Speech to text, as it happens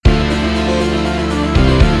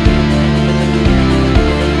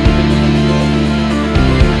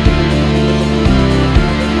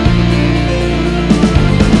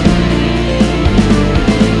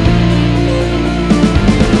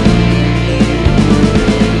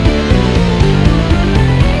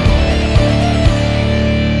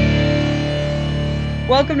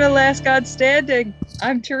Welcome to Last God Standing.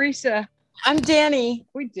 I'm Teresa. I'm Danny.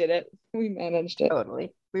 We did it. We managed it.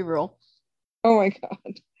 Totally. We rule. Oh my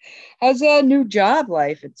God. How's a new job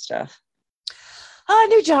life and stuff?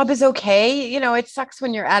 New job is okay. You know, it sucks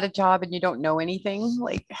when you're at a job and you don't know anything.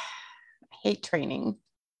 Like, I hate training.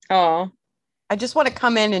 Oh, I just want to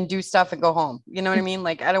come in and do stuff and go home. You know what I mean?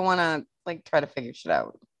 Like, I don't want to try to figure shit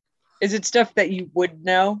out. is it stuff that you would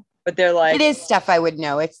know, but they're like, It is stuff I would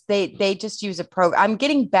know. It's they just use a program. I'm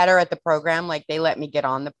getting better at the program. Like, they let me get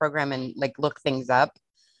on the program and like look things up.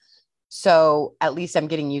 So at least I'm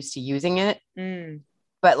getting used to using it.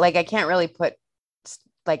 But like, I can't really put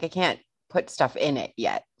stuff in it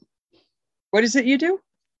yet. what is it you do?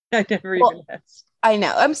 I never even asked. I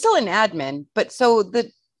know. I'm still an admin, but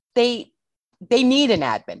they need an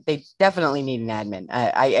admin. They definitely need an admin.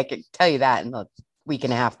 I can tell you that in the week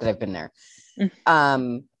and a half that I've been there.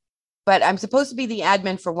 But I'm supposed to be the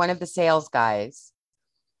admin for one of the sales guys.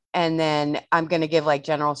 And then I'm going to give like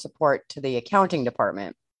general support to the accounting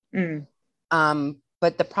department.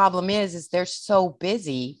 But the problem is they're so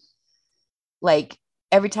busy. Like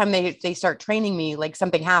every time they start training me, like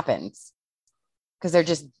something happens because they're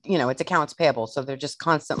just, it's accounts payable. So they're just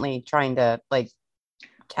constantly trying to like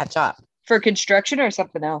catch up. For construction or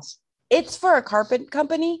something else? It's for a carpet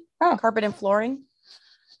company, carpet and flooring.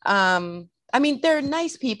 I mean, they're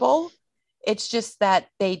nice people. It's just that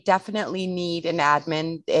they definitely need an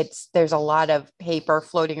admin. There's a lot of paper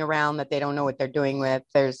floating around that they don't know what they're doing with.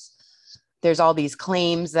 There's all these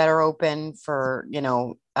claims that are open for,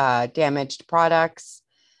 damaged products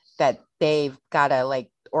that they've got to like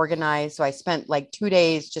organize. So I spent like 2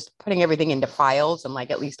 days just putting everything into files and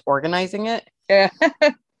like at least organizing it. Yeah.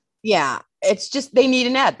 Yeah. It's just, they need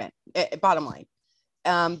an admin, bottom line.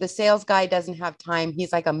 The sales guy doesn't have time.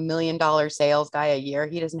 He's like $1 million sales guy a year.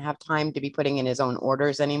 He doesn't have time to be putting in his own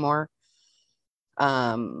orders anymore.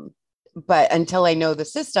 But until I know the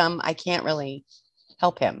system, I can't really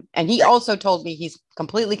help him. And he also told me he's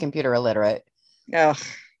completely computer illiterate. Yeah.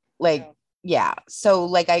 So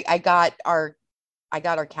like I got our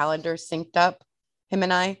calendar synced up, him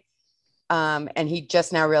and I. And he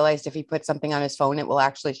just now realized if he puts something on his phone, it will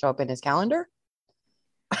actually show up in his calendar.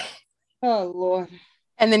 Oh Lord.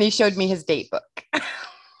 And then he showed me his date book.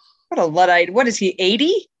 What a Luddite. What is he,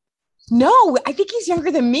 80? No, I think he's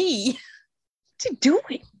younger than me. What's he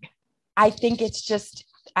doing? I think it's just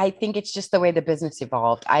the way the business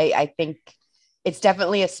evolved. I think it's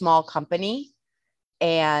definitely a small company.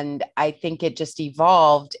 And I think it just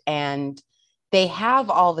evolved and they have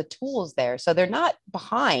all the tools there. So they're not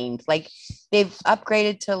behind. Like they've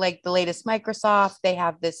upgraded to like the latest Microsoft. They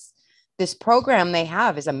have this program they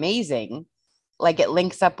have is amazing. Like it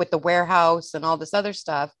links up with the warehouse and all this other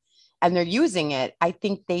stuff. And they're using it. I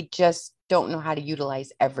think they just don't know how to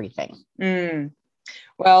utilize everything.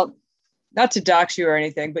 Well, not to dox you or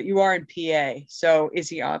anything, but you are in PA. So is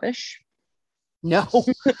he Amish? No.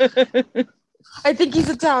 I think he's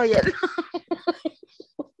Italian.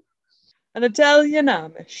 An Italian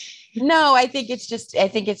Amish. No, I think it's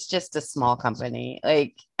just a small company.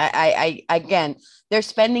 Like I again, they're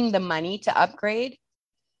spending the money to upgrade.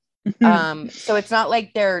 So it's not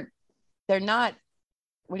like they're not,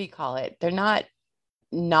 what do you call it? They're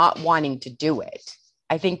not wanting to do it.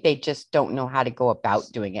 I think they just don't know how to go about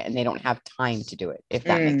doing it and they don't have time to do it, if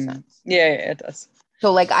that makes sense. Yeah, it does.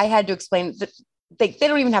 So like I had to explain that they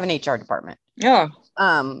don't even have an HR department. Oh.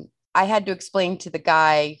 I had to explain to the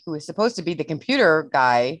guy who is supposed to be the computer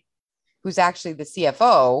guy, who's actually the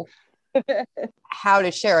CFO, how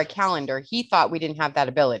to share a calendar. He thought we didn't have that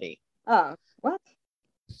ability. Oh, what?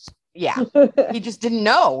 Yeah. He just didn't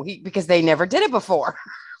know because they never did it before.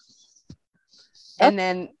 And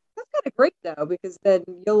then that's kind of great though, because then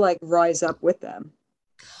you'll like rise up with them.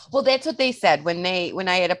 Well, that's what they said when I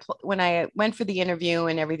went for the interview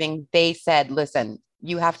and everything. They said, "Listen,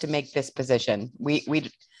 you have to make this position. We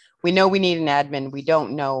know we need an admin. We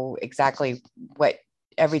don't know exactly what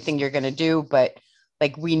everything you're going to do, but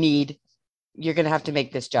like you're going to have to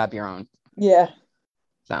make this job your own." Yeah.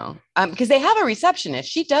 So, because they have a receptionist,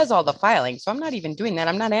 she does all the filing. So I'm not even doing that.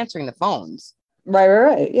 I'm not answering the phones.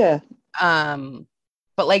 Right. Yeah.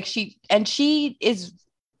 But like she is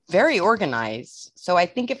very organized. So I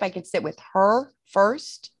think if I could sit with her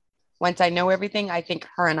first, once I know everything, I think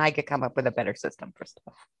her and I could come up with a better system for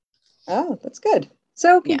stuff. Oh, that's good.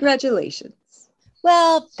 So congratulations. Yeah.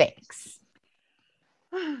 Well, thanks.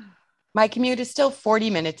 My commute is still 40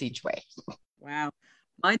 minutes each way. Wow.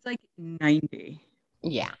 Mine's like 90.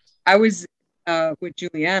 Yeah. I was with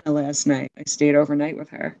Juliana last night. I stayed overnight with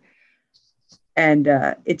her. And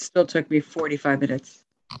it still took me 45 minutes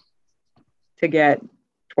to get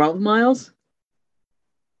 12 miles.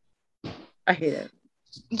 I hate it.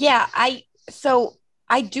 Yeah, I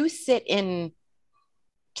do sit in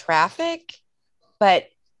traffic, but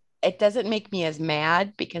it doesn't make me as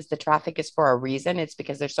mad because the traffic is for a reason. It's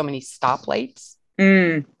because there's so many stoplights.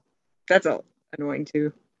 Mm, that's annoying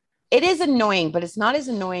too. It is annoying, but it's not as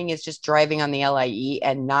annoying as just driving on the LIE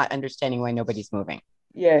and not understanding why nobody's moving.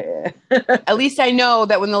 Yeah. At least I know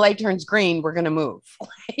that when the light turns green, we're going to move.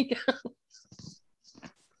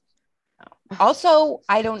 Also,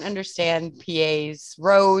 I don't understand PA's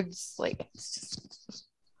roads. Like, it's just...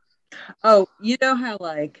 Oh, you know how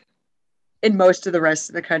like in most of the rest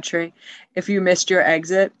of the country, if you missed your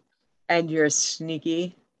exit and you're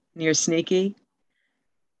sneaky,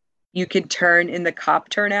 you can turn in the cop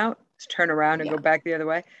turnout, turn around and Yeah. go back the other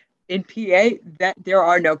way. In PA, that there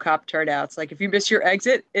are no cop turnouts. Like if you miss your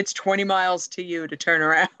exit, it's 20 miles to you to turn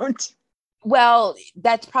around. Well,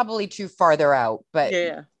 that's probably too farther out, but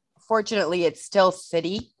Yeah. fortunately, it's still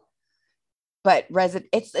city. But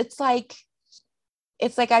it's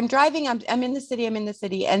like I'm driving, I'm in the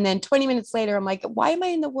city, and then 20 minutes later, I'm like, why am I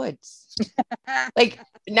in the woods? Like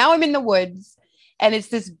now I'm in the woods, and it's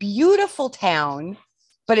this beautiful town,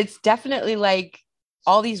 but it's definitely like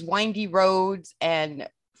all these windy roads and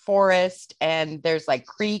forest, and there's like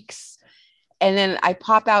creeks. And then I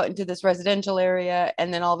pop out into this residential area,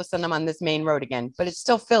 and then all of a sudden I'm on this main road again, but it's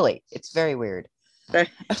still Philly. It's very weird.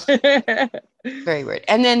 Very weird.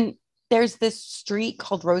 And then there's this street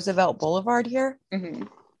called Roosevelt Boulevard here. Mm-hmm.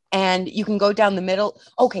 And you can go down the middle.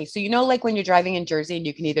 Okay, so you know, like when you're driving in Jersey and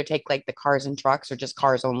you can either take like the cars and trucks or just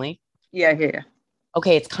cars only. Yeah.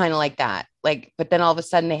 Okay, it's kind of like that. Like, but then all of a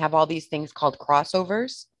sudden they have all these things called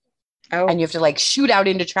crossovers, Oh, and you have to like shoot out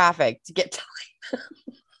into traffic to get to.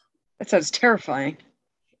 that sounds terrifying.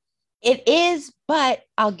 It is, but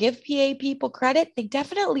I'll give PA people credit. They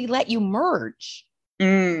definitely let you merge.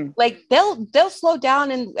 Mm. Like they'll slow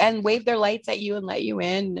down and wave their lights at you and let you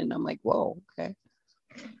in. And I'm like, whoa, okay.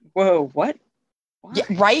 Whoa, what? Why? Yeah,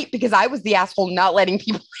 right? Because I was the asshole not letting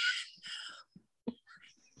people.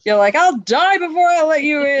 You're like, I'll die before I let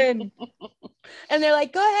you in. And they're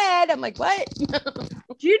like, go ahead. I'm like, what?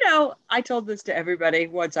 Do you know, I told this to everybody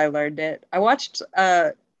once I learned it. I watched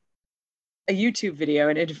a YouTube video,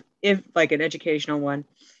 and if like an educational one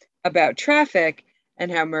about traffic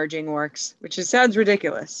and how merging works, which sounds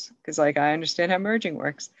ridiculous because like I understand how merging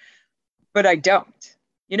works, but I don't.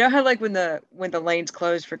 You know how like when the lanes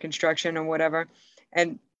close for construction or whatever,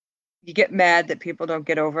 and you get mad that people don't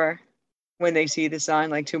get over when they see the sign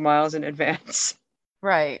like 2 miles in advance.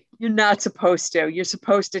 Right. You're not supposed to. You're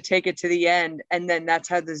supposed to take it to the end, and then that's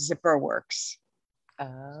how the zipper works.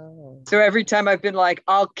 Oh. So every time I've been like,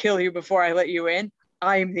 I'll kill you before I let you in,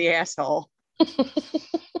 I'm the asshole. Because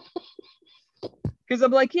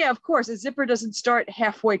I'm like, yeah, of course, a zipper doesn't start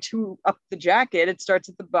halfway up the jacket. It starts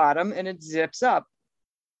at the bottom and it zips up.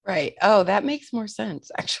 Right. Oh, that makes more sense,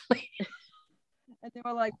 actually. And they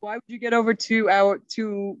were like, why would you get over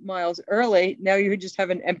 2 miles early? Now you just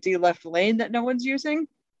have an empty left lane that no one's using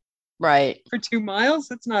Right. for 2 miles?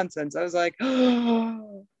 That's nonsense. I was like,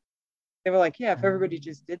 oh. They were like, yeah, if everybody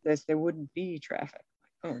just did this, there wouldn't be traffic.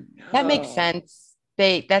 Like, oh no. That makes sense.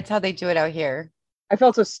 That's how they do it out here. I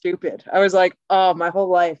felt so stupid. I was like, oh, my whole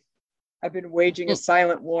life I've been waging a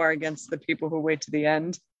silent war against the people who wait to the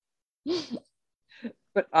end.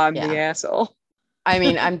 But I'm the asshole. I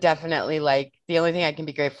mean, I'm definitely like, the only thing I can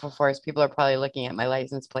be grateful for is people are probably looking at my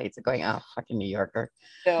license plates and going, oh, fucking New Yorker.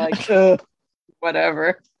 They're like, ugh,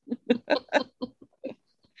 whatever.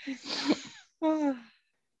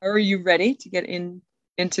 Are you ready to get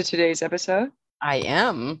into today's episode? I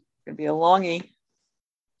am. It's going to be a longie.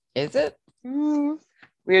 Is it?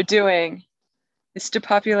 We are doing Mr.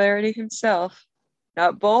 Popularity himself,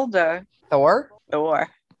 not Boulder. Thor? Thor.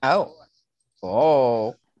 Oh.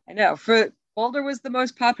 I know. Boulder was the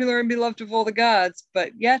most popular and beloved of all the gods,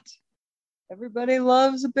 but yet everybody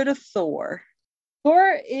loves a bit of Thor.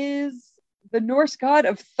 Thor is the Norse god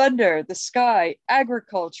of thunder, the sky,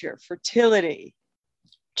 agriculture, fertility.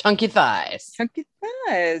 Chunky thighs. Chunky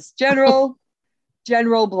thighs. General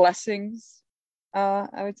blessings.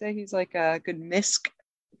 I would say he's like a good misc.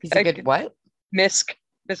 He's a good what? Misc.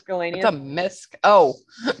 Miscellaneous. What's a misc? Oh,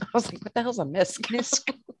 I was like, what the hell's a misc? Misc.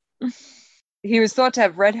 He was thought to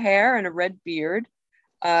have red hair and a red beard.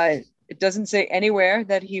 It doesn't say anywhere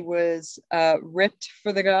that he was ripped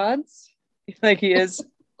for the gods, like he is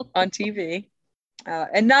on TV,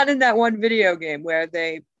 and not in that one video game where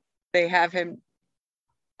they have him.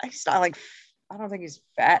 He's not like, I don't think he's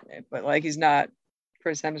fat in it, but like he's not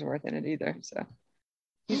Chris Hemsworth in it either. So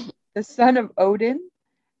he's the son of Odin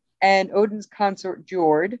and Odin's consort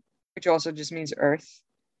Jord, which also just means earth.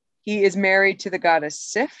 He is married to the goddess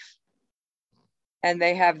Sif. And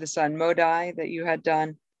they have the son Modai that you had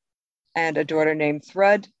done, and a daughter named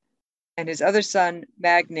Thrud. And his other son,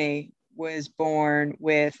 Magni, was born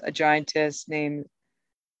with a giantess named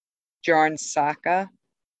Jarnsaka.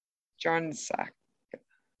 Jarnsaka.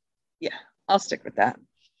 Yeah, I'll stick with that.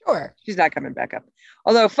 Sure. She's not coming back up.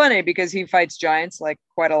 Although funny because he fights giants like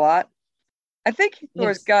quite a lot. I think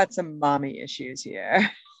Thor's got some mommy issues here.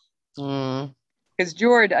 Because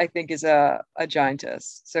Jord, I think, is a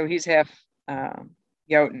giantess. So he's half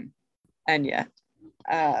Jotun. And yeah.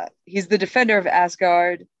 He's the defender of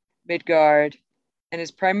Asgard, Midgard, and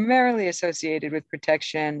is primarily associated with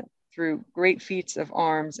protection through great feats of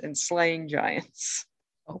arms and slaying giants.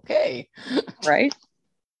 Okay. Right?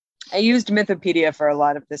 I used Mythopedia for a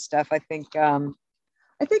lot of this stuff. I think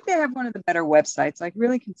they have one of the better websites, like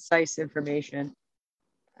really concise information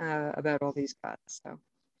about all these gods. So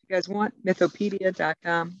if you guys want,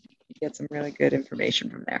 mythopedia.com, you get some really good information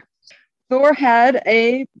from there. Thor had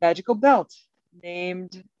a magical belt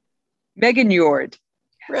named Meginjord.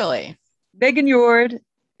 Really? Meginjord,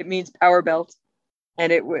 it means power belt,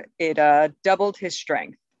 and it doubled his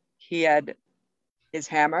strength. He had his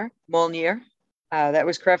hammer, Mjolnir, that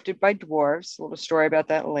was crafted by dwarves. A little story about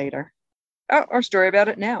that later. Oh, our story about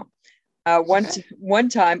it now. One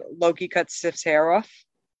time, Loki cut Sif's hair off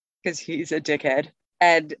because he's a dickhead.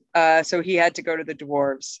 And so he had to go to the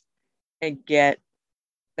dwarves and get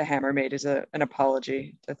the hammer made as an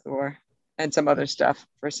apology to Thor and some other stuff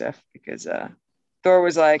for Sif because Thor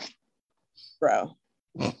was like, bro,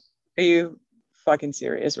 are you fucking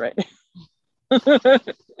serious right now?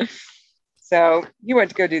 So he went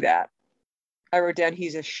to go do that. I wrote down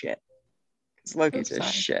he's a shit. Because Loki's a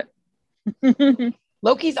shit.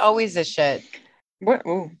 Loki's always a shit. What?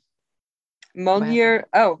 Oh. Mjolnir.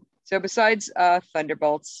 Oh, so besides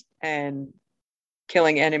thunderbolts and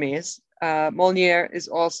killing enemies, Mjolnir is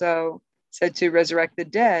also said to resurrect the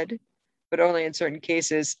dead, but only in certain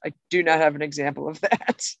cases. I do not have an example of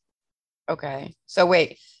that. Okay. So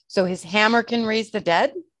wait. So his hammer can raise the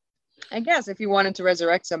dead? I guess if you wanted to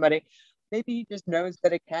resurrect somebody. Maybe he just knows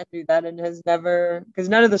that it can do that and has never, because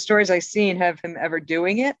none of the stories I've seen have him ever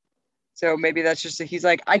doing it. So maybe that's just, he's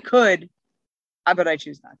like, I could, but I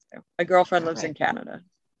choose not to. My girlfriend lives in Canada.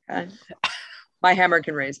 Okay? My hammer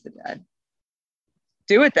can raise the dead.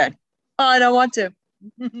 Do it then. Oh, I don't want to.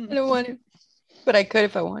 I don't want to, but I could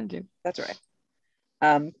if I wanted to. That's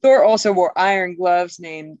right. Thor also wore iron gloves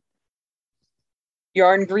named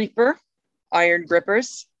Yarn Gripper, iron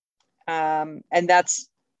grippers. And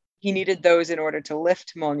he needed those in order to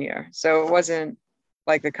lift Mjolnir. So it wasn't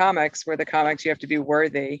like the comics, where the comics you have to be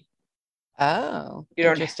worthy. Oh,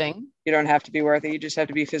 interesting. You don't have to be worthy. You just have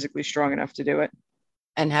to be physically strong enough to do it.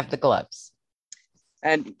 And have the gloves.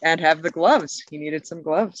 And have the gloves. He needed some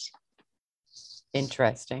gloves.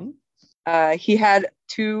 Interesting. He had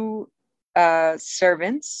two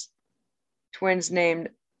servants, twins named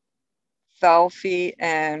Thalfi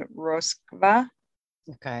and Roskva.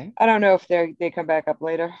 Okay. I don't know if they come back up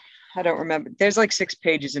later. I don't remember. There's like 6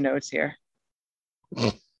 pages of notes here.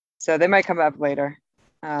 So they might come up later.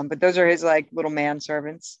 But those are his like little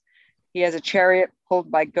manservants. He has a chariot pulled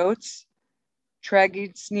by goats,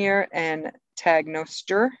 Tragidsnir and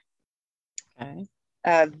Tagnostur. Okay.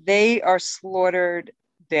 They are slaughtered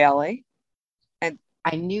daily. And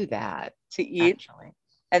I knew that. To eat. Actually.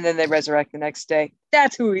 And then they resurrect the next day.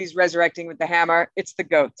 That's who he's resurrecting with the hammer. It's the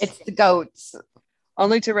goats. It's the goats.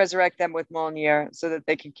 Only to resurrect them with Mjolnir so that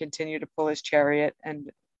they can continue to pull his chariot and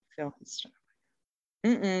fill his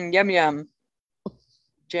stomach. Yum yum.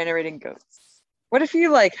 Generating goats. What if you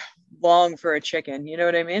like long for a chicken? You know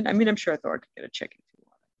what I mean? I mean, I'm sure Thor could get a chicken if he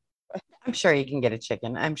wanted. I'm sure he can get a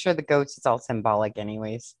chicken. I'm sure the goats is all symbolic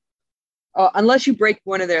anyways. Unless you break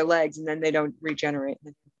one of their legs and then they don't regenerate.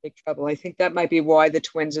 Then big trouble. I think that might be why the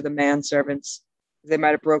twins are the manservants. They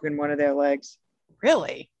might have broken one of their legs.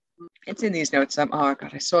 Really? It's in these notes. Oh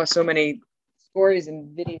God, I saw so many stories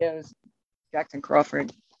and videos. Jackson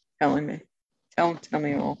Crawford telling me. Tell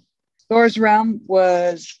me all. Thor's realm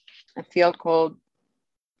was a field called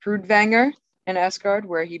Prudvanger in Asgard,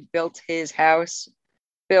 where he built his house,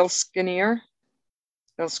 Bilskirnir,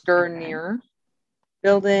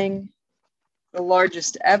 building the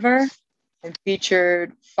largest ever, and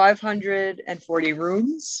featured 540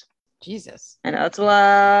 rooms. Jesus. I know, that's a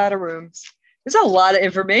lot of rooms. There's a lot of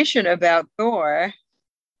information about Thor,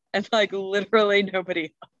 and like literally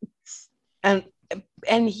nobody else.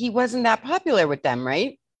 And he wasn't that popular with them,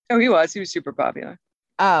 right? Oh, he was. He was super popular.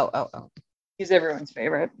 Oh. He's everyone's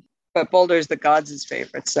favorite. But Boulder's the gods'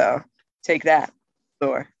 favorite, so take that,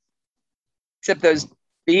 Thor. Except those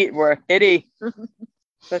feet were hitty.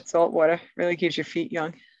 That salt water really keeps your feet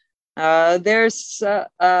young. There's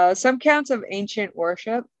some counts of ancient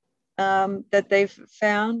worship that they've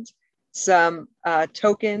found, some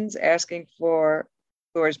tokens asking for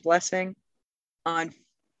Thor's blessing on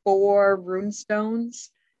 4 runestones.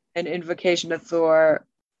 An invocation to Thor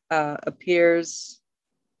appears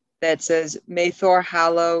that says, "May Thor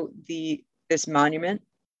hallow this monument."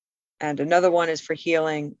 And another one is for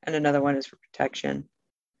healing, and another one is for protection.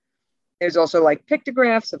 There's also like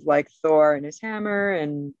pictographs of like Thor and his hammer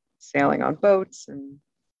and sailing on boats. And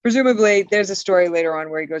presumably there's a story later on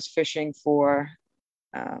where he goes fishing for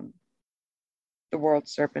the world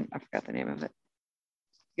serpent. I forgot the name of it.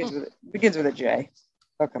 Begins with a J.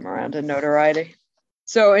 They'll come around to notoriety.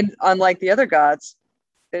 So unlike the other gods,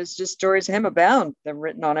 there's just stories of him abound. They're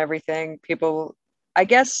written on everything. People, I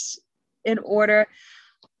guess, in order.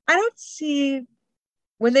 I don't see,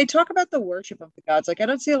 when they talk about the worship of the gods, like I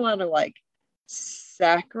don't see a lot of like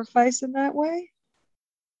sacrifice in that way.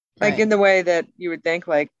 Like in the way that you would think,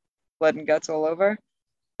 like blood and guts all over.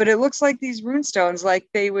 But it looks like these runestones, like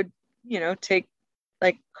they would, take,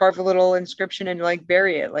 like carve a little inscription and like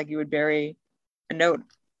bury it, like you would bury a note,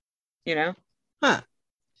 Huh.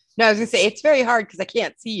 No, I was gonna say it's very hard because I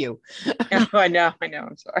can't see you. Oh, I know.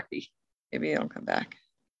 I'm sorry. Maybe it'll come back.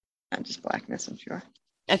 Not just blackness, I'm sure.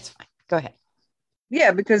 That's fine. Go ahead.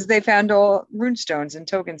 Yeah, because they found all runestones and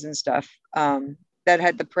tokens and stuff that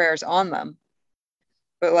had the prayers on them,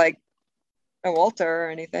 but like no altar or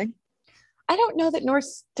anything. I don't know that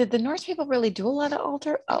did the Norse people really do a lot of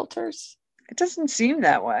altars? It doesn't seem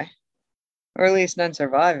that way, or at least none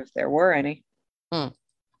survive if there were any.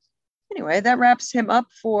 Anyway, that wraps him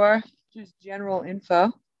up for just general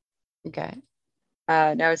info. Okay.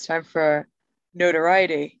 Now it's time for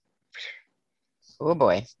notoriety. Oh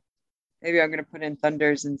boy. Maybe I'm going to put in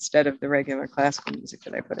thunders instead of the regular classical music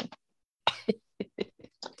that I put in.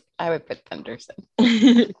 I would put thunders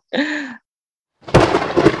in.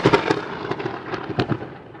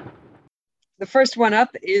 The first one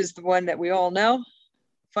up is the one that we all know.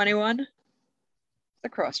 Funny one. The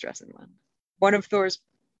cross-dressing one. One of Thor's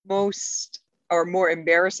most or more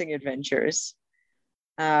embarrassing adventures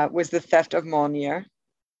was the theft of Mjolnir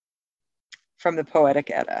from the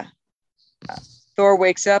Poetic Edda. Thor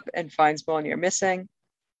wakes up and finds Mjolnir missing.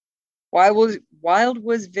 Wild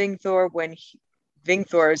was Vingthor when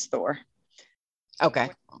Vingthor is Thor. Okay.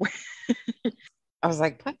 I was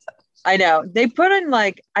like, what? I know. They put in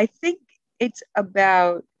like, I think it's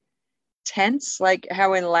about tense, like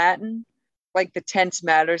how in Latin, like the tense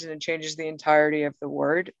matters and it changes the entirety of the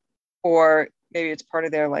word. Or maybe it's part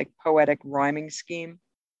of their like poetic rhyming scheme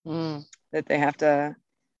that they have to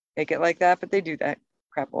make it like that, but they do that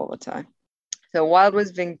crap all the time. So wild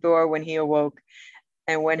was Vingthor when he awoke,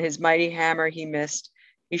 and when his mighty hammer he missed,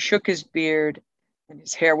 he shook his beard and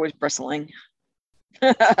his hair was bristling.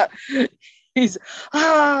 He's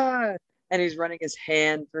and he's running his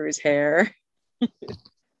hand through his hair.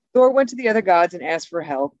 Thor went to the other gods and asked for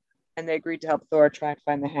help, and they agreed to help Thor try and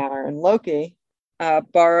find the hammer. And Loki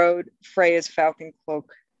borrowed Freya's falcon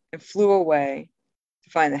cloak and flew away to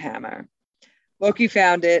find the hammer. Loki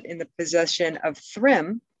found it in the possession of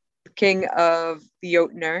Thrym, the king of the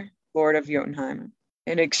Jotnar, lord of Jotunheim.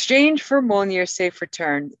 In exchange for Mjolnir's safe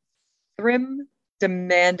return, Thrym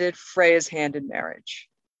demanded Freya's hand in marriage.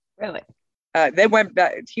 Really? They went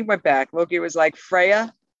back. He went back. Loki was like,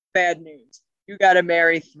 Freya, bad news. You got to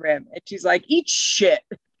marry Thrym. And she's like, eat shit.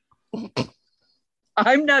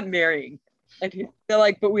 I'm not marrying. And they're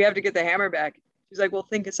like, but we have to get the hammer back. She's like, well,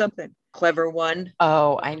 think of something. Clever one.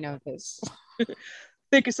 Oh, I know this.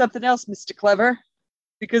 Think of something else, Mr. Clever,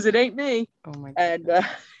 because it ain't me. Oh my God. And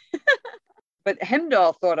but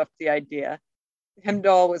Heimdall thought up the idea.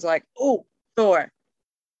 Heimdall was like, oh, Thor,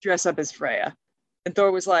 dress up as Freya. And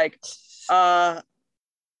Thor was like,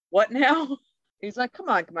 what now? He's like, come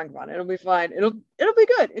on. It'll be fine. It'll be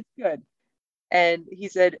good. It's good. And he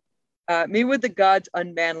said, me would the gods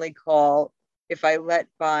unmanly call if I let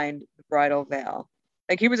bind the bridal veil.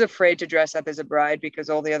 Like he was afraid to dress up as a bride because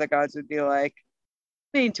all the other gods would be like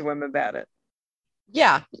mean to him about it.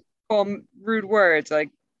 Yeah. Call him rude words like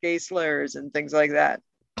gay slurs and things like that.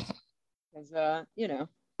 Because,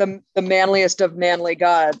 the manliest of manly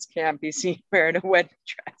gods can't be seen wearing a wedding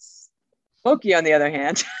dress. Loki, on the other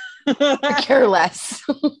hand, I care less.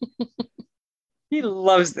 He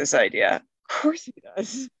loves this idea. Of course he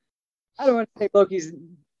does. I don't want to say Loki's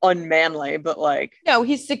unmanly, but like... No,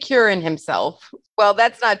 he's secure in himself. Well,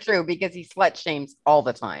 that's not true because he slut shames all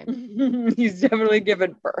the time. He's definitely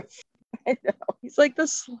given birth. I know. He's like the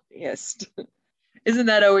sluttiest. Isn't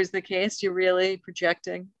that always the case? You're really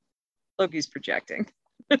projecting? Loki's projecting.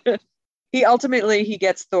 He ultimately he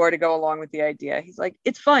gets Thor to go along with the idea. He's like,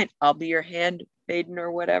 it's fine. I'll be your handmaiden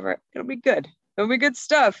or whatever. It'll be good. It'll be good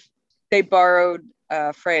stuff. They borrowed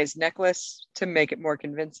Freya's necklace to make it more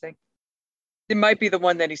convincing. It might be the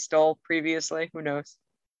one that he stole previously. Who knows?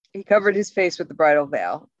 He covered his face with the bridal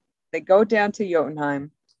veil. They go down to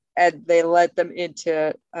Jotunheim and they let them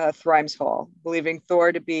into Thrym's hall, believing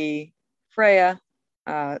Thor to be Freya.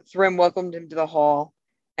 Thrym welcomed him to the hall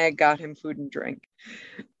and got him food and drink.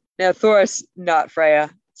 Now, Thor's not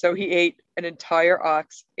Freya, so he ate an entire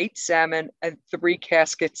ox, 8 salmon, and 3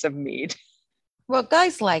 caskets of mead. Well,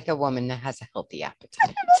 guys like a woman that has a healthy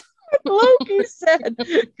appetite. Loki said,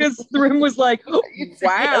 because Thrym was like,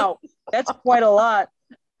 wow, that's quite a lot.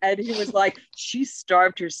 And he was like, she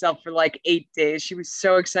starved herself for like 8 days. She was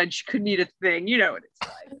so excited she couldn't eat a thing. You know what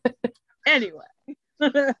it's like. Anyway,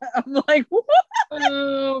 I'm like, what?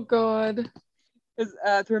 Oh, God.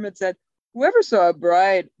 Thrym had said, whoever saw a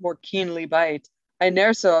bride more keenly bite, I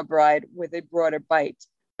ne'er saw a bride with a broader bite,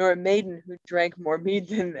 nor a maiden who drank more mead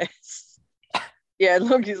than this. Yeah,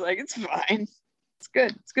 Loki's like, it's fine. It's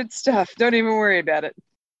good. It's good stuff. Don't even worry about it.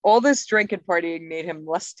 All this drink and partying made him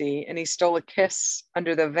lusty, and he stole a kiss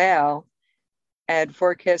under the veil. And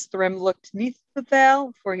for a kiss, Thrym looked neath the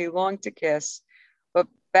veil, for he longed to kiss. But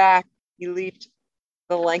back he leaped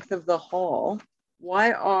the length of the hall.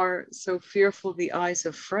 Why are so fearful the eyes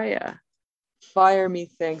of Freya? Fire,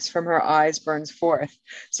 methinks, from her eyes burns forth.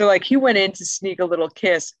 So like he went in to sneak a little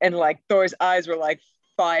kiss, and like Thor's eyes were like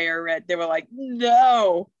fire red. They were like,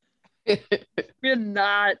 no, we're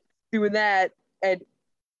not doing that.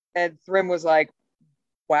 And Thrym was like,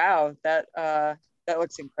 wow, that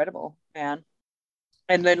looks incredible, man.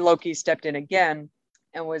 And then Loki stepped in again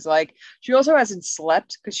and was like, she also hasn't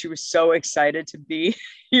slept because she was so excited to be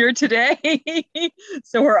here today.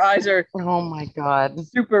 So her eyes are, oh my God,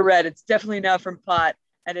 super red. It's definitely not from pot,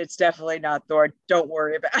 and it's definitely not Thor. Don't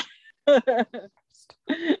worry about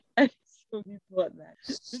it. So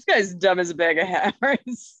this guy's dumb as a bag of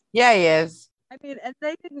hammers. Yeah, he is. I mean, and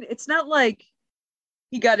they didn't, it's not like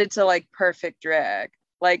he got into like perfect drag.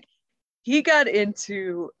 Like he got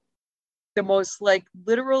into the most like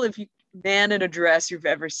literal man in a dress you've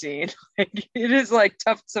ever seen. Like it is like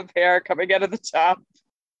tufts of hair coming out of the top.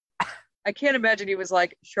 I can't imagine he was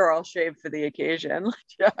like, sure, I'll shave for the occasion.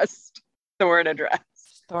 Just Thor in a dress.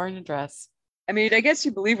 Thor in a dress. I mean, I guess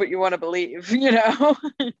you believe what you want to believe, you know?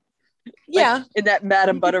 Yeah. Like in that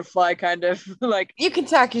Madame Butterfly kind of like. You can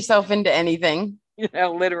talk yourself into anything. You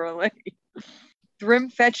know, literally. Thrym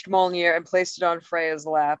fetched Mjolnir and placed it on Freya's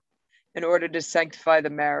lap in order to sanctify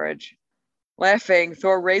the marriage. Laughing,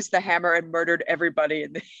 Thor raised the hammer and murdered everybody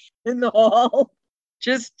in the hall.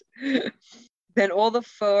 Just then all the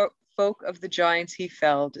folk of the giants he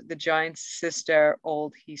felled, the giant's sister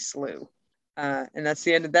old he slew. And that's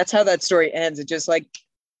the end. That's how that story ends. It just like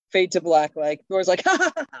fade to black. Like Thor's like, ha,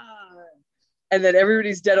 ha, ha, and then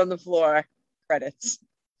everybody's dead on the floor. Credits.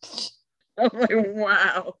 I'm like,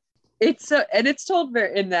 wow. It's told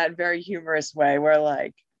in that very humorous way where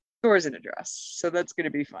like Thor's in a dress, so that's gonna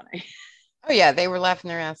be funny. Oh yeah, they were laughing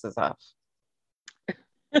their asses off.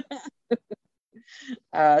 So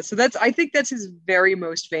I think that's his very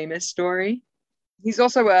most famous story. He's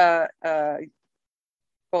also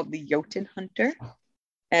called the Jotun Hunter,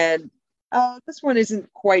 and this one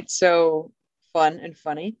isn't quite so fun and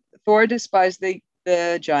funny. Thor despised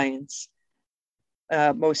the giants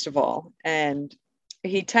most of all, and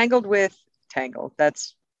he tangled.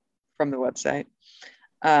 That's from the website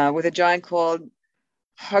with a giant called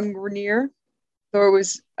Hungrunir. Thor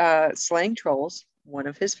was slaying trolls, one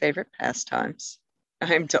of his favorite pastimes,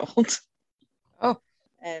 I'm told. Oh.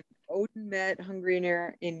 And Odin met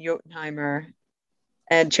Hungrunir in Jotunheimer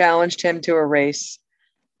and challenged him to a race,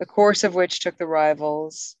 the course of which took the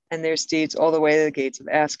rivals and their steeds all the way to the gates of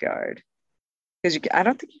Asgard. Because I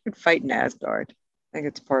don't think you can fight in Asgard. I think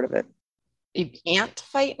it's part of it. You can't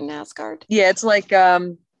fight in Asgard? Yeah, it's like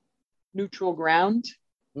neutral ground.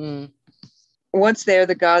 Mm. Once there,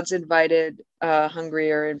 the gods invited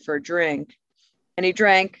Hungrunir in for a drink, and he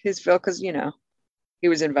drank his fill because, you know, he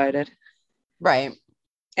was invited. Right.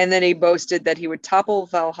 And then he boasted that he would topple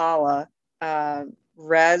Valhalla,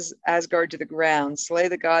 raz Asgard to the ground, slay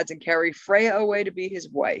the gods, and carry Freya away to be his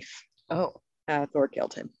wife. Oh. Thor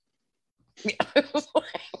killed him.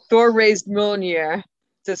 Thor raised Mjolnir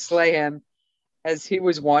to slay him, as he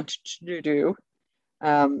was wont to do.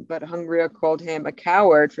 But Hungrunir called him a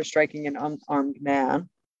coward for striking an unarmed man.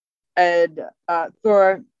 And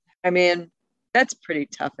Thor, I mean, that's pretty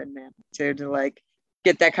tough in man to like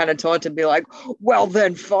get that kind of taunt and be like, well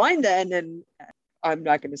then fine then, and I'm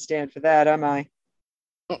not going to stand for that, am I?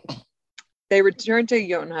 They returned to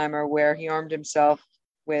Jotunheimer, where he armed himself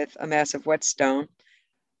with a massive whetstone.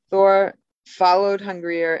 Thor followed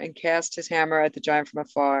Hungrier and cast his hammer at the giant from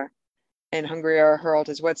afar, and Hungrier hurled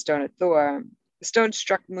his whetstone at Thor. The stone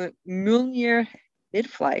struck Mjolnir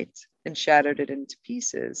mid-flight and shattered it into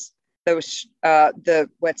pieces. The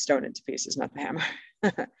whetstone into pieces, not the hammer.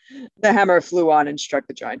 The hammer flew on and struck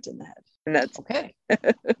the giant in the head. And that's okay.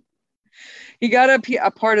 He got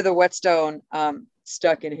a part of the whetstone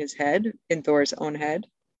stuck in his head, in Thor's own head.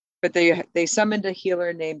 But they summoned a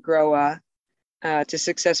healer named Groa to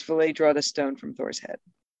successfully draw the stone from Thor's head.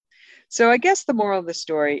 So I guess the moral of the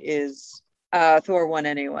story is Thor won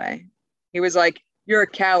anyway. He was like, "You're a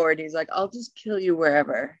coward." He's like, "I'll just kill you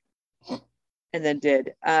wherever." And then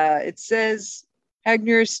did. It says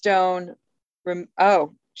Hagnir's stone.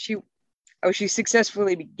 She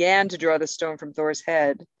successfully began to draw the stone from Thor's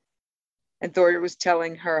head. And Thor was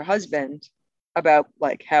telling her husband about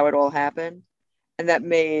like how it all happened. And that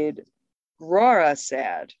made Grora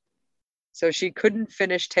sad. So she couldn't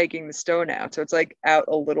finish taking the stone out. So it's like out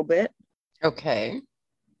a little bit. Okay.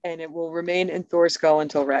 And it will remain in Thor's skull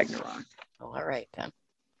until Ragnarok. Well, all right then.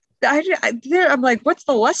 I'm like, what's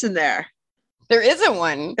the lesson there? There isn't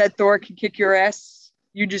one. That Thor can kick your ass.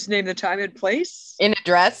 You just name the time and place. In a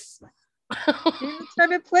dress. Name the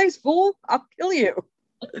time and place, fool. I'll kill you.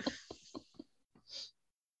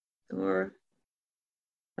 Or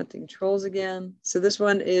hunting trolls again. So this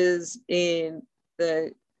one is in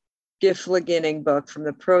the Giflaginning book from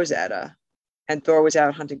the Prose Edda, and Thor was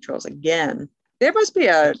out hunting trolls again. There must be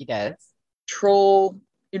a troll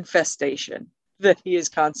infestation that he is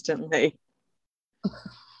constantly.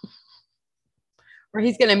 Or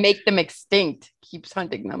he's going to make them extinct. Keeps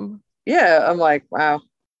hunting them. Yeah, I'm like, wow.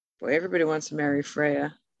 Boy, everybody wants to marry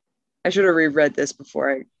Freya. I should have reread this before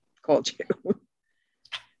I called you.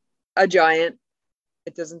 A giant.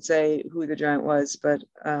 It doesn't say who the giant was, but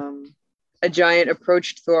a giant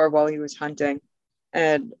approached Thor while he was hunting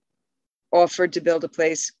and offered to build a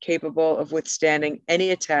place capable of withstanding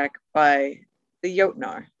any attack by the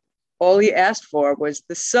Jotnar. All he asked for was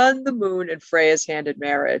the sun, the moon, and Freya's hand in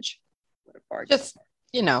marriage. What a bargain. Just,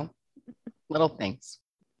 little things.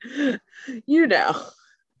 $5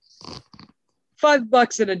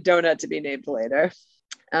 and a donut to be named later.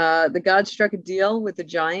 The god struck a deal with the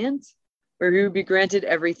giant where he would be granted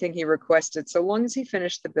everything he requested so long as he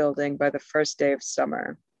finished the building by the first day of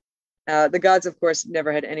summer. The gods, of course,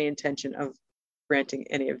 never had any intention of granting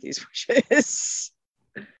any of these wishes.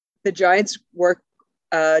 The giant's work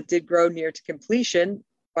did grow near to completion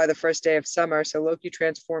by the first day of summer, so Loki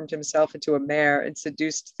transformed himself into a mare and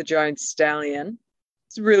seduced the giant stallion.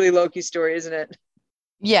 It's really Loki's story, isn't it?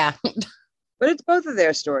 Yeah. But it's both of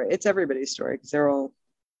their story. It's everybody's story because they're all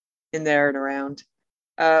in there and around.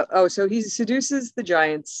 So he seduces the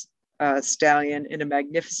giant's stallion in a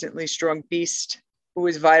magnificently strong beast who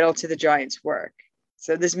was vital to the giant's work.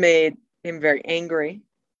 So this made him very angry,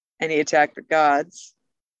 and he attacked the gods,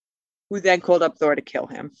 who then called up Thor to kill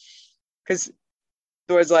him. Because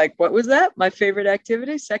Thor's like, what was that? My favorite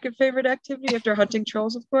activity? Second favorite activity after hunting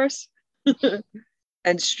trolls, of course.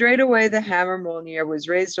 And straight away the hammer Mjolnir was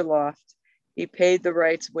raised aloft. He paid the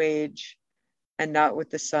right's wage, and not with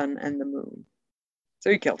the sun and the moon. So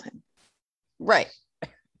he killed him. Right.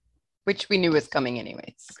 Which we knew was coming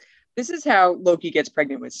anyways. This is how Loki gets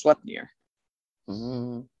pregnant with Sleipnir.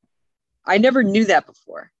 I never knew that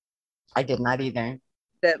before. I did not either.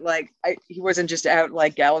 That he wasn't just out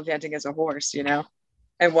like gallivanting as a horse,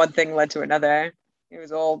 and one thing led to another. It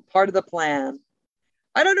was all part of the plan.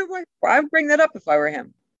 I don't know why I would bring that up if I were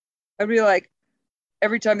him. I'd be like,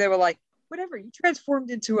 every time they were like, whatever, you transformed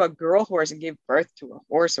into a girl horse and gave birth to a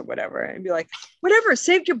horse or whatever. And be like, whatever,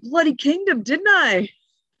 saved your bloody kingdom, didn't I?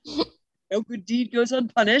 No good deed goes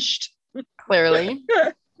unpunished. Clearly.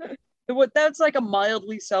 That's like a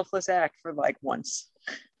mildly selfless act for like once.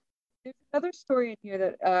 There's another story in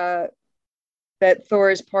here that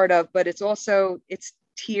Thor is part of, but it's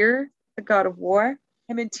Tyr, the god of war.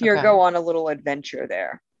 Him and Tyr go on a little adventure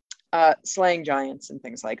there, slaying giants and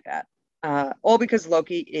things like that. All because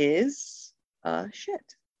Loki is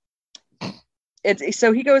shit.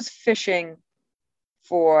 So he goes fishing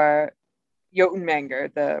for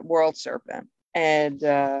Jotunmangr, the world serpent, and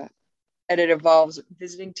it involves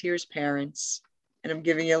visiting Tyr's parents. And I'm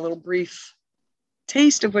giving you a little brief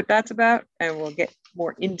taste of what that's about, and we'll get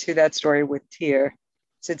more into that story with Tyr,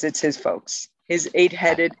 since it's his folks. His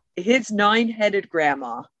 9-headed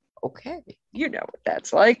grandma. Okay. You know what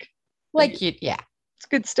that's like. Yeah. It's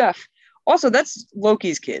good stuff. Also, that's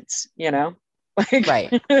Loki's kids,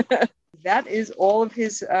 Right. That is all of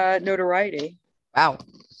his notoriety. Wow.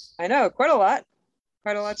 I know, quite a lot.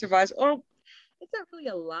 Quite a lot survives. Oh, it's not really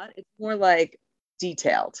a lot. It's more like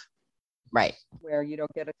detailed, Right. where you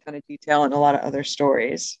don't get a ton of detail in a lot of other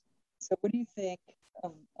stories. So what do you think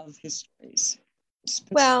of his stories?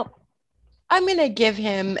 Well, I'm gonna give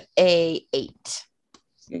him a 8.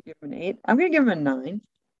 You give him an 8. I'm gonna give him a 9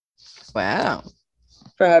 Wow.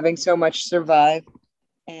 for having so much survive,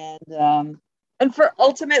 and for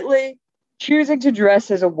ultimately choosing to dress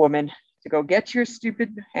as a woman to go get your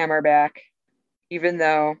stupid hammer back, even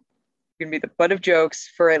though you're gonna be the butt of jokes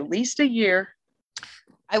for at least a year.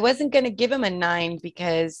 I wasn't gonna give him a 9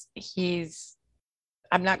 because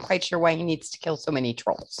I'm not quite sure why he needs to kill so many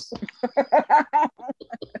trolls.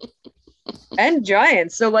 And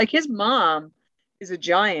giants. So like his mom is a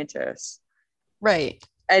giantess. Right.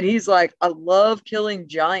 And he's like, I love killing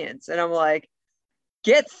giants. And I'm like,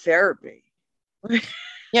 get therapy.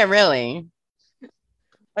 Yeah, really.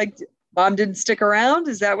 Like, mom didn't stick around.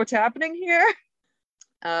 Is that what's happening here?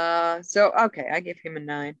 So okay, I give him a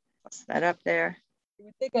 9. Plus that up there. You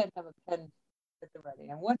would think I'd have a pen at the ready.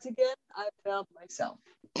 And once again, I found myself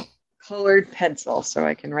colored pencil so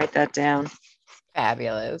I can write that down.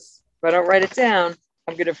 Fabulous. If I don't write it down,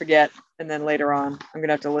 I'm gonna forget. And then later on, I'm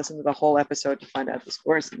gonna have to listen to the whole episode to find out the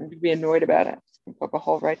scores. And I'm gonna be annoyed about it. I'll poke a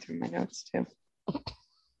hole right through my notes too.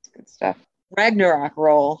 It's good stuff. Ragnarok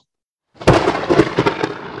roll.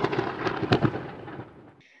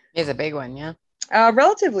 Is a big one, yeah.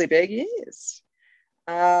 Relatively big, yes.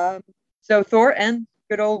 So Thor and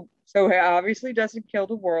good old, so he obviously doesn't kill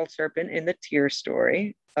the world serpent in the Tyr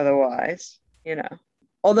story. Otherwise, you know.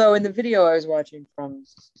 Although in the video I was watching from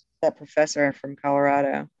that professor from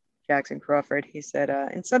Colorado, Jackson Crawford, he said,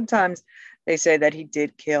 and sometimes they say that he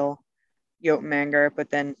did kill Jotunmanger, but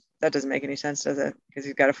then that doesn't make any sense, does it? Because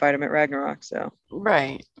he's got to fight him at Ragnarok. So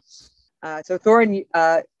Right. So Thor and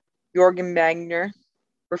Jormungandr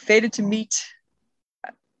were fated to meet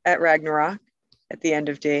at Ragnarok at the end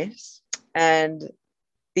of days. And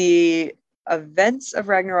the events of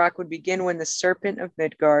Ragnarok would begin when the serpent of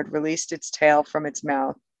Midgard released its tail from its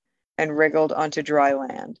mouth and wriggled onto dry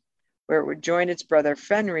land, where it would join its brother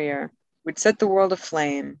Fenrir, would set the world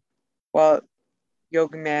aflame, while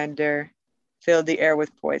Jormungandr filled the air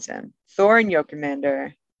with poison. Thor and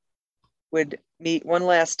Jormungandr would meet one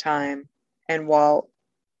last time, and while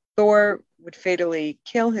Thor would fatally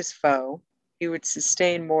kill his foe, he would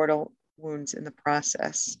sustain mortal wounds in the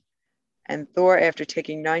process. And Thor, after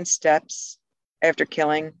taking 9 steps after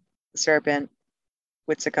killing the serpent,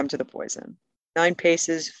 would succumb to the poison. 9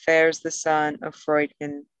 paces fares the son of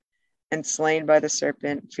Freudkin, and slain by the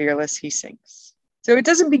serpent, fearless he sinks. So it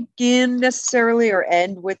doesn't begin necessarily or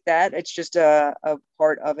end with that. It's just a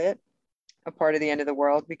part of it, a part of the end of the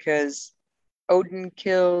world, because Odin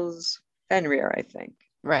kills Fenrir, I think.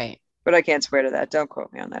 Right. But I can't swear to that. Don't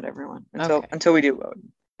quote me on that, everyone, until we do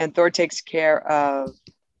Odin. And Thor takes care of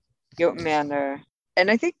Jotunmander. And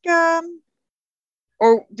I think, no,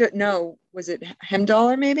 was it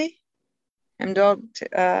Heimdall maybe? Heimdall,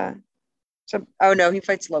 oh no, he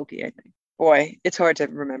fights Loki, I think. Boy, it's hard to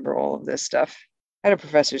remember all of this stuff. How do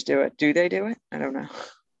professors do it? Do they do it? I don't know.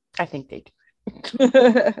 I think they do.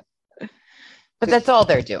 But that's all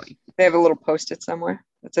they're doing. They have a little post-it somewhere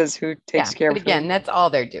that says who takes care of But again, who. that's all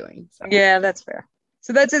they're doing. So. Yeah, that's fair.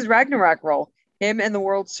 So that's his Ragnarok role. Him and the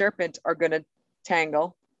world serpent are going to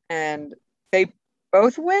tangle, and they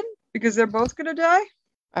both win because they're both going to die.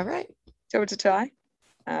 All right. So it's a tie.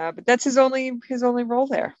 But that's his only role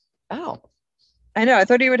there. Oh. I know. I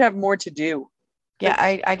thought he would have more to do. Yeah,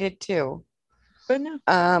 I did too. But no.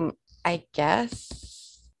 I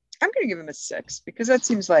guess I'm going to give him a 6 because that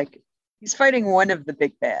seems like he's fighting one of the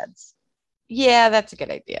big bads. Yeah, that's a good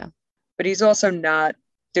idea. But he's also not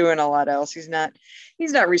doing a lot else. He's not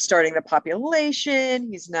restarting the population.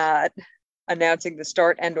 He's not announcing the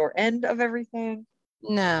start and or end of everything.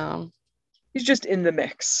 No. He's just in the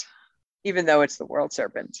mix, even though it's the world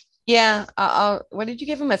serpent. Yeah. What did you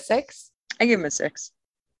give him, a 6? I give him a 6.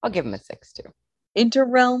 I'll give him a 6 too.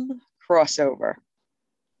 Interrealm crossover.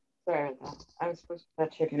 Sorry, I was supposed to put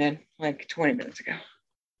that chicken in like 20 minutes ago.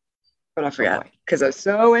 But I forgot because I was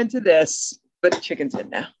so into this. But chicken's in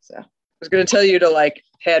now. So I was going to tell you to like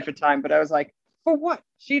pad for time, but I was like, for what?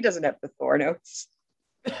 She doesn't have the Thor notes.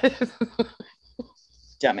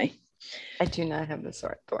 Dummy. I do not have the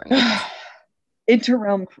Thor notes.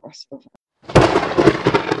 Interrealm crossover.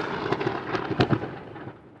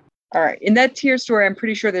 All right. In that Tyr story, I'm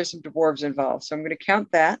pretty sure there's some dwarves involved. So I'm going to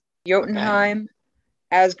count that. Jotunheim,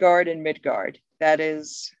 Asgard, and Midgard. That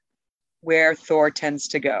is where Thor tends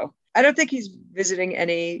to go. I don't think he's visiting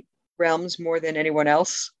any realms more than anyone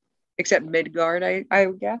else, except Midgard, I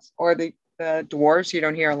guess, or the dwarves. You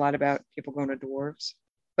don't hear a lot about people going to dwarves.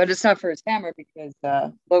 But it's not for his hammer because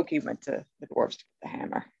Loki went to the dwarves to get the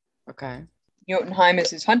hammer. Okay. Jotunheim is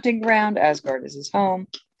his hunting ground. Asgard is his home.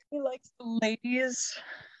 He likes the ladies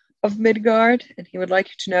of Midgard, and he would like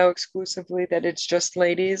you to know exclusively that it's just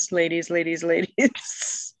ladies, ladies, ladies,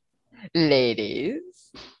 ladies.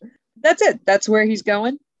 Ladies. That's it. That's where he's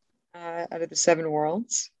going out of the 7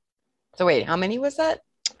 worlds. So wait, how many was that?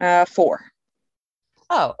 4.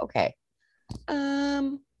 Oh, okay.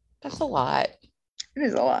 That's a lot. It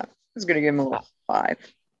is a lot. I was going to give him a little 5.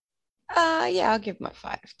 Yeah, I'll give him a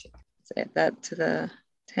 5 too. Let's add that to the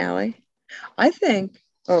tally. I think,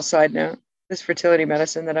 little side note, this fertility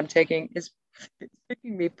medicine that I'm taking is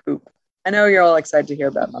making me poop. I know you're all excited to hear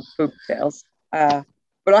about my poop tales, but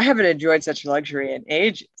I haven't enjoyed such luxury in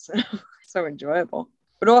ages. So enjoyable.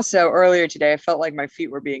 But also earlier today, I felt like my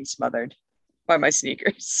feet were being smothered by my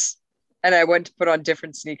sneakers. And I went to put on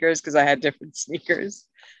different sneakers because I had different sneakers.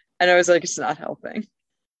 And I was like, it's not helping.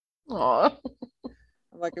 Aww.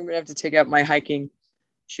 I'm like, I'm going to have to take out my hiking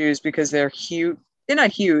shoes because they're huge. They're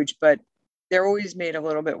not huge, but they're always made a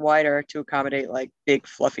little bit wider to accommodate like big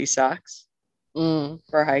fluffy socks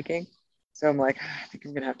for hiking. So I'm like, I think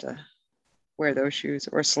I'm going to have to wear those shoes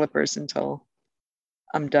or slippers until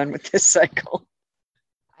I'm done with this cycle.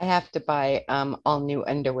 I have to buy all new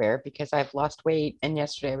underwear because I've lost weight. And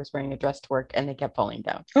yesterday I was wearing a dress to work and they kept falling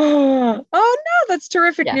down. Oh no, that's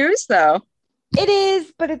terrific news though. It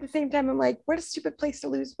is, but at the same time, I'm like, what a stupid place to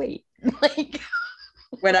lose weight. Like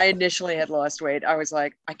when I initially had lost weight, I was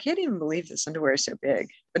like, I can't even believe this underwear is so big.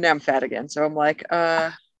 But now I'm fat again. So I'm like,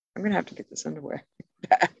 I'm gonna have to get this underwear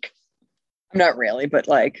back. I'm not really, but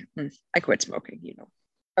like I quit smoking, you know.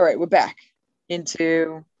 All right, we're back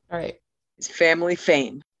into his family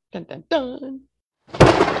fame. Dun, dun, dun.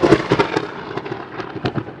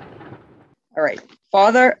 All right.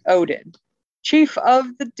 Father Odin, chief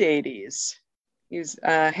of the deities. He was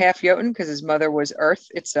half Jotun because his mother was Earth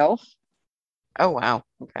itself. Oh, wow.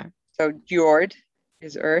 Okay. So Jord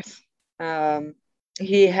is Earth.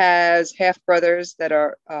 He has half brothers that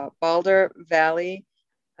are Balder, Vali,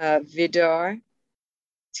 Vidar,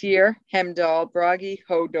 Tyr, Hemdall, Bragi,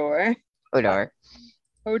 Hodor.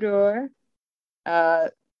 Hodor.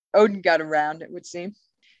 Odin got around, it would seem.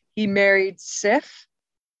 He married Sif,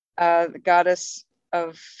 the goddess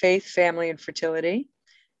of faith, family, and fertility.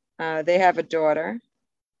 They have a daughter,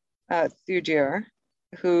 Thudir,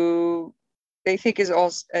 who they think is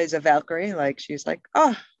a Valkyrie. Like she's like,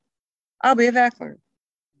 oh, I'll be a Valkyrie.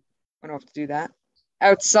 Went off to do that.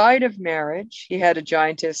 Outside of marriage, he had a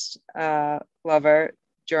giantess lover,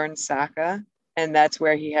 Jern Saka, and that's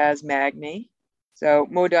where he has Magni. So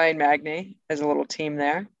Modai and Magni as a little team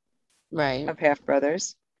there. Right. Of half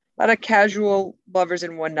brothers. A lot of casual lovers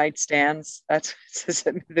and one night stands. That's what says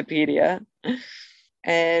in Wikipedia.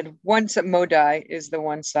 And one son, Modai is the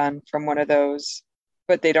one son from one of those,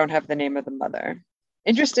 but they don't have the name of the mother.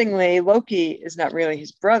 Interestingly, Loki is not really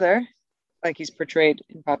his brother, like he's portrayed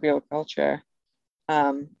in popular culture,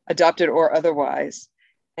 adopted or otherwise.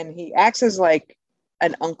 And he acts as like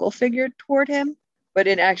an uncle figure toward him, but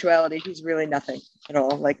in actuality, he's really nothing at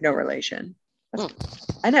all, like no relation.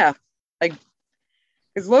 I know. Like,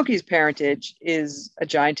 because Loki's parentage is a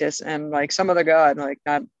giantess and like some other god, like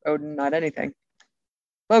not Odin, not anything.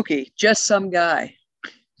 Loki, just some guy.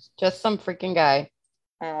 Just some freaking guy.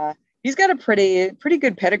 He's got a pretty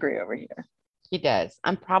good pedigree over here. He does.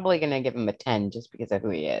 I'm probably going to give him a 10 just because of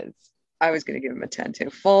who he is. I was going to give him a 10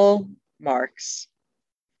 too. Full marks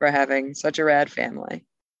for having such a rad family.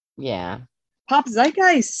 Yeah. Pop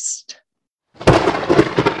Zeitgeist.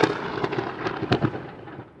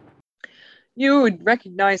 You would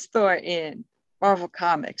recognize Thor in Marvel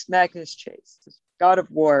Comics, Magnus Chase, God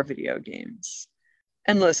of War video games,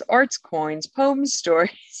 endless arts, coins, poems,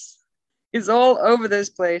 stories. He's all over this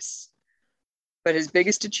place. But his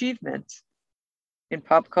biggest achievement in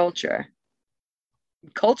pop culture in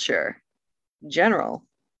general,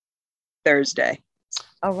 Thursday.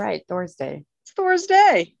 Oh, right. Thursday. It's Thor's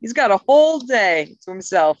day. He's got a whole day to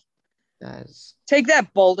himself. He does. Take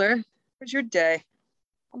that, Boulder. Where's your day?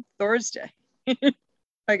 On Thursday.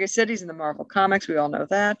 Like I said, he's in the Marvel Comics. We all know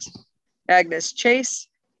that. Magnus Chase.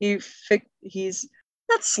 He's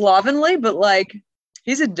not slovenly, but like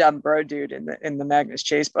he's a dumb bro dude in the Magnus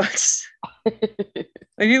Chase books. Like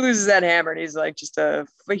he loses that hammer and he's like he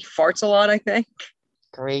farts a lot, I think.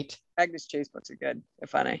 Great. Magnus Chase books are good. They're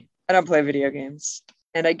funny. I don't play video games.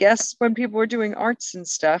 And I guess when people were doing arts and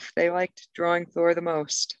stuff, they liked drawing Thor the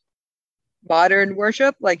most. Modern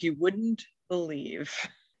worship, like you wouldn't believe.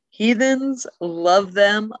 Heathens love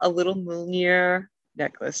them a little Mjolnir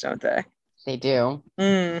necklace, don't they? They do.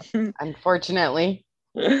 Mm. Unfortunately.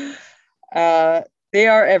 They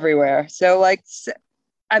are everywhere. So, like,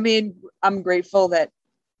 I mean, I'm grateful that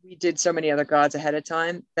we did so many other gods ahead of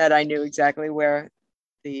time that I knew exactly where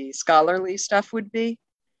the scholarly stuff would be.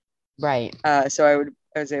 Right. So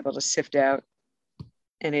I was able to sift out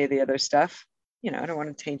any of the other stuff. You know, I don't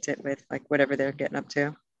want to taint it with like whatever they're getting up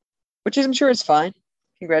to, which I'm sure is fine.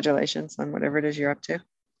 Congratulations on whatever it is you're up to.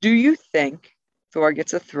 Do you think Thor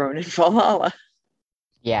gets a throne in Valhalla?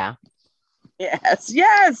 Yeah. Yes,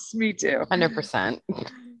 yes, me too. 100%.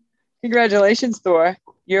 Congratulations, Thor.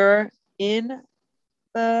 You're in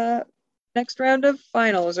the next round of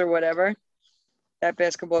finals or whatever that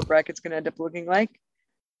basketball bracket's going to end up looking like.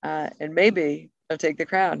 And maybe you'll take the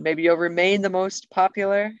crown. Maybe you'll remain the most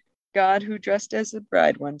popular god who dressed as a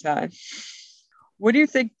bride one time. What do you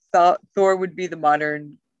think Thor would be the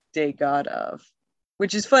modern day god of?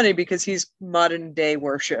 Which is funny because he's modern day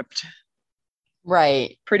worshipped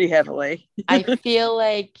Right. pretty heavily. I feel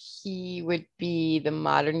like he would be the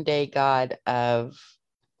modern day god of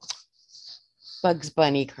Bugs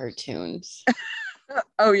Bunny cartoons.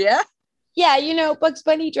 Oh, yeah? Yeah, you know, Bugs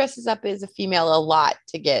Bunny dresses up as a female a lot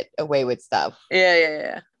to get away with stuff.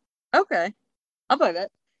 Yeah. Okay. I'll buy that.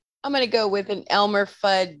 I'm going to go with an Elmer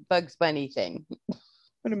Fudd Bugs Bunny thing.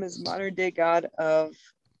 Put him as modern day god of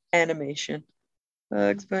animation.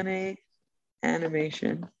 Bugs Bunny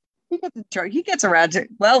animation. He gets around to,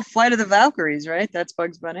 well, Flight of the Valkyries, right? That's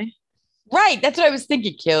Bugs Bunny. Right. That's what I was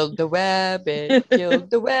thinking. Killed the rabbit, killed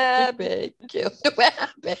the rabbit, killed the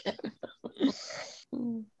rabbit.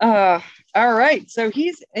 All right. So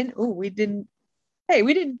he's in. Oh, we didn't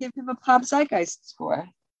give him a Pop Zeitgeist score.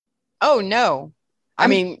 Oh, no. I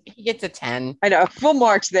mean, he gets a 10. I know. Full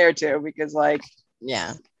marks there, too, because, like,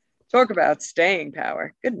 yeah. Talk about staying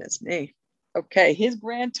power. Goodness me. Okay. His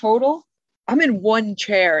grand total. I'm in one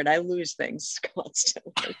chair and I lose things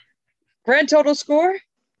constantly. Grand total score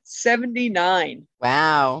 79.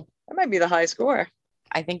 Wow. That might be the high score.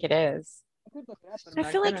 I think it is. I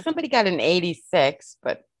feel like gonna. somebody got an 86,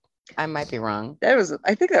 but I might be wrong.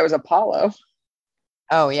 I think that was Apollo.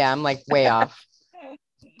 Oh, yeah. I'm like way off.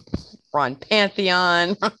 We're on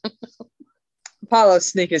Pantheon. Apollo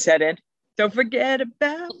sneak his head in. Don't forget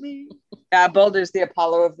about me. Boulder's the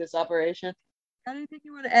Apollo of this operation. Got anything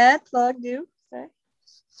you want to add, plug, do, say?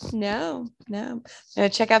 No.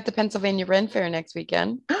 Check out the Pennsylvania Ren Fair next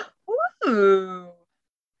weekend. Ooh.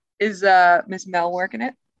 Is Miss Mel working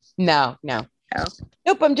it? No. Oh.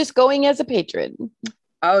 Nope, I'm just going as a patron.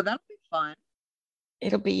 Oh, that'll be fun.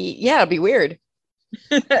 It'll be weird.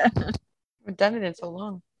 I've done it in so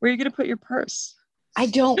long. Where are you gonna put your purse? I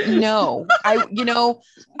don't know.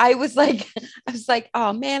 I was like,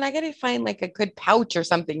 oh man, I gotta find like a good pouch or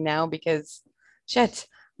something now because shit,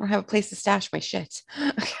 I don't have a place to stash my shit.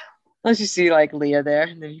 Unless you see like Leah there,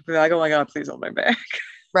 and then you be like, oh my god, please hold my bag.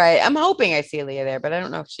 Right. I'm hoping I see Leah there, but I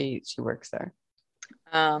don't know if she works there.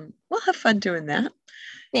 We'll have fun doing that.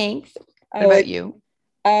 Thanks. What about you?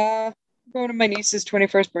 Going to my niece's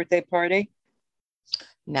 21st birthday party.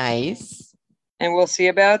 Nice. And we'll see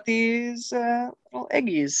about these little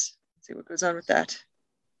eggies. See what goes on with that.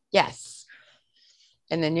 Yes.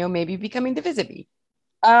 And then you'll maybe be coming to visit me.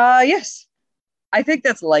 Yes. I think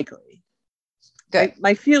that's likely. Good.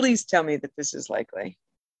 My feelies tell me that this is likely.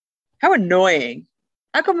 How annoying.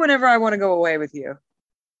 How come whenever I want to go away with you,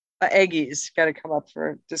 eggies got to come up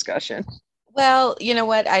for discussion? Well, you know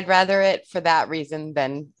what? I'd rather it for that reason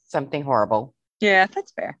than something horrible. Yeah,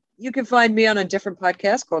 that's fair. You can find me on a different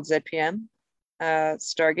podcast called ZPM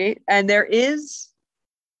Stargate. And there is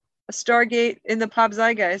a Stargate in the Pop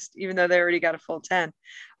Zeitgeist, even though they already got a full 10.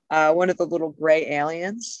 One of the little gray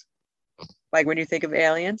aliens. Like when you think of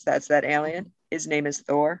aliens, that's that alien. His name is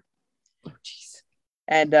Thor. Oh, jeez.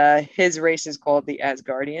 And his race is called the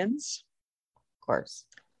Asgardians. Of course.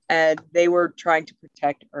 And they were trying to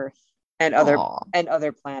protect Earth and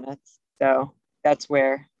other planets. So that's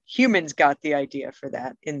where humans got the idea for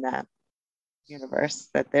that in that universe,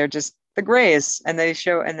 that they're just the grays, and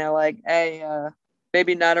they're like, hey,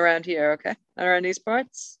 maybe not around here, okay? Not around these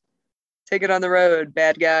parts. Take it on the road,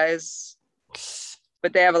 bad guys.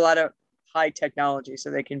 But they have a lot of high technology,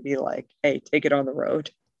 so they can be like, hey, take it on the road,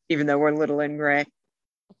 even though we're little and gray.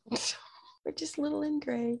 We're just little and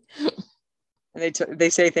gray. And they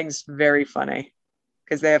say things very funny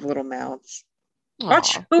because they have little mouths.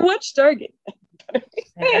 Watch Stargate. I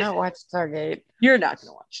have not watched Stargate. You're not going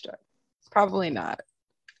to watch Stargate. Probably not.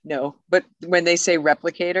 No, but when they say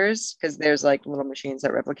replicators, because there's like little machines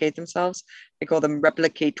that replicate themselves, they call them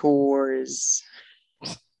replicators.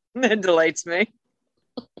 That delights me.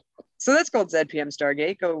 So that's called ZPM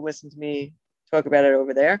Stargate. Go listen to me talk about it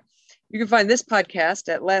over there. You can find this podcast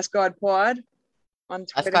at Last God Pod on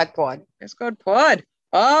Twitter. Ascot Pod. Ascot Pod.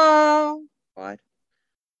 Oh, Pod.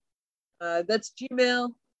 That's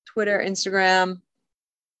Gmail, Twitter, Instagram.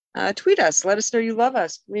 Tweet us. Let us know you love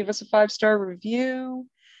us. Leave us a 5-star review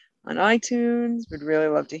on iTunes. We'd really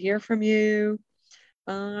love to hear from you.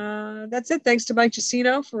 That's it. Thanks to Mike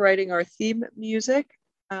Giacino for writing our theme music.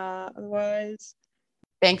 Otherwise,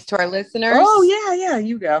 thanks to our listeners. Oh, yeah.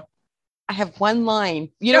 You go. I have one line.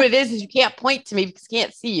 You know what it is you can't point to me because I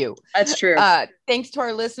can't see you. That's true. Thanks to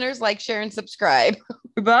our listeners. Like, share, and subscribe.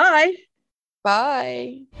 Goodbye.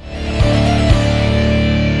 Bye.